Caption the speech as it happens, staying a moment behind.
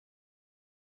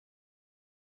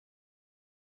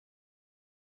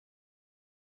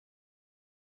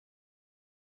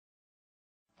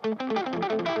Conversation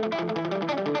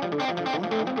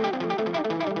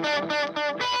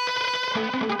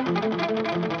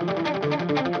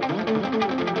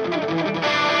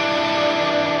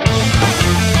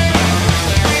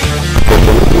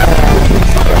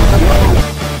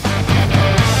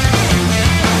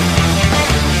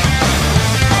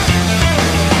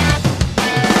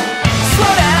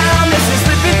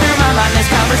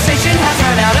has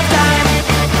run out of time.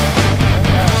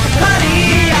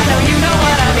 Honey, I know you know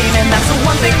what I mean, and that's the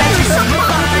one thing that you seem to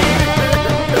find.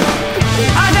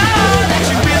 I know that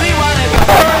you really wanna go,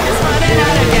 but it's running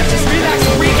out of gas. Just relax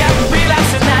and recap and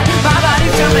relapse in that. My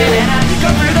body's jumping and I go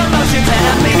through the motions, and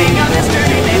I'm leaving on this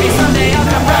journey. Maybe someday I'll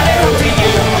come running home to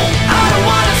you. I don't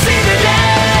wanna see the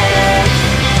day.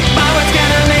 My words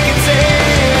gonna make it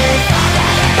safe.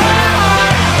 My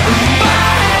heart, my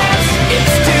hands,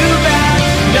 it's too bad.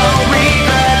 No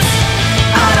regrets.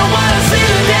 I don't wanna see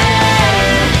the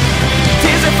day.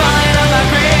 Tears are falling on my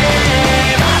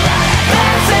grave.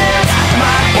 This is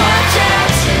my one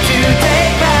chance to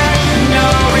take back. No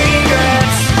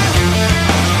regrets.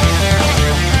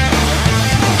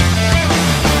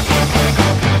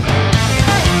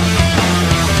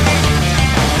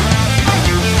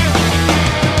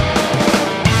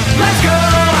 Let's go.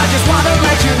 I just wanna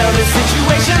let you know this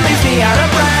situation leaves me out of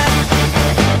breath.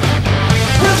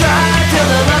 We'll try till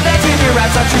the love that's in your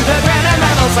eyes up through the ground and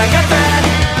rattles like a thread.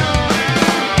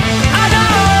 I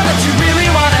know that you really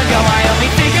wanna go. I only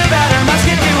think about her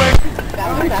musketeer.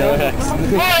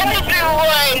 What is your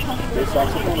voice?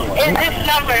 Is this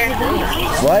number?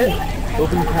 What?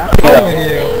 Open cap.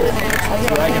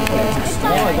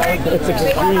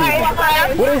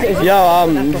 What is it? Yo,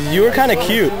 you were kind of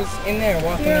cute. In there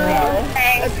walking around.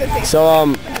 Okay.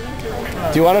 So,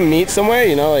 do you want to meet somewhere?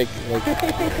 You know, like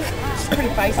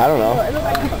I don't know.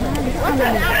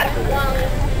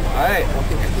 Alright.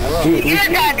 You're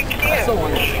kind of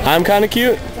cute. I'm kind of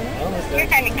cute? You're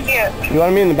kind of cute. You want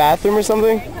to meet in the bathroom or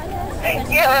something?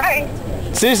 Yeah, right.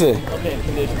 Seriously?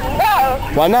 No.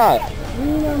 Why not?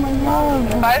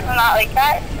 But not like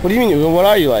that. What do you mean? What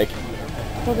are you like?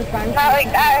 Not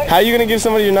like that. How are you going to give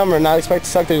somebody your number and not expect to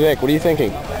suck their dick? What are you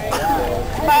thinking?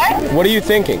 What? What are you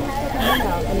thinking?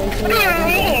 What do you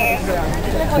mean?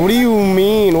 What do you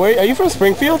mean? Where, are you from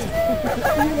Springfield?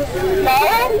 No?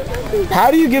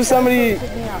 How do you give somebody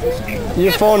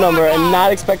your phone number and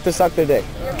not expect to suck their dick?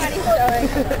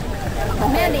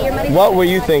 What were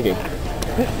you thinking?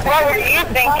 What were you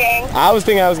thinking? I was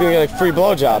thinking I was going to get a free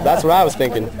blowjob. That's what I was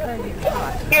thinking. You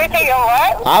were thinking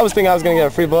what? I was thinking I was going to get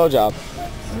a free blowjob.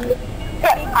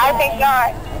 I think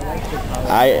not.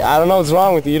 I don't know what's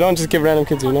wrong with you. You don't just give random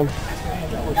kids your number.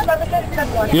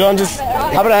 You don't just...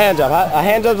 How about a hand job? A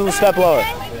hand job's a step lower.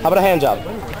 How about a hand job?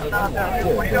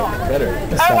 Better.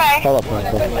 Okay. Hold up. Hold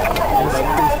up.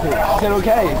 Said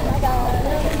okay.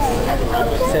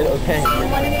 Said okay.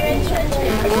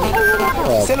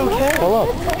 Said okay. Hold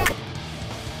up.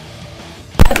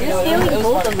 You're stealing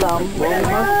both of them.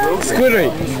 Squidry,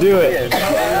 do it.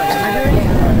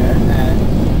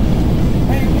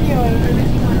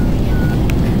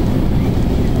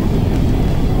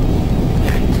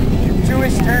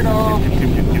 Jewish turtle.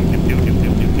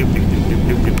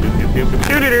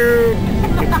 Doo-doo-doo.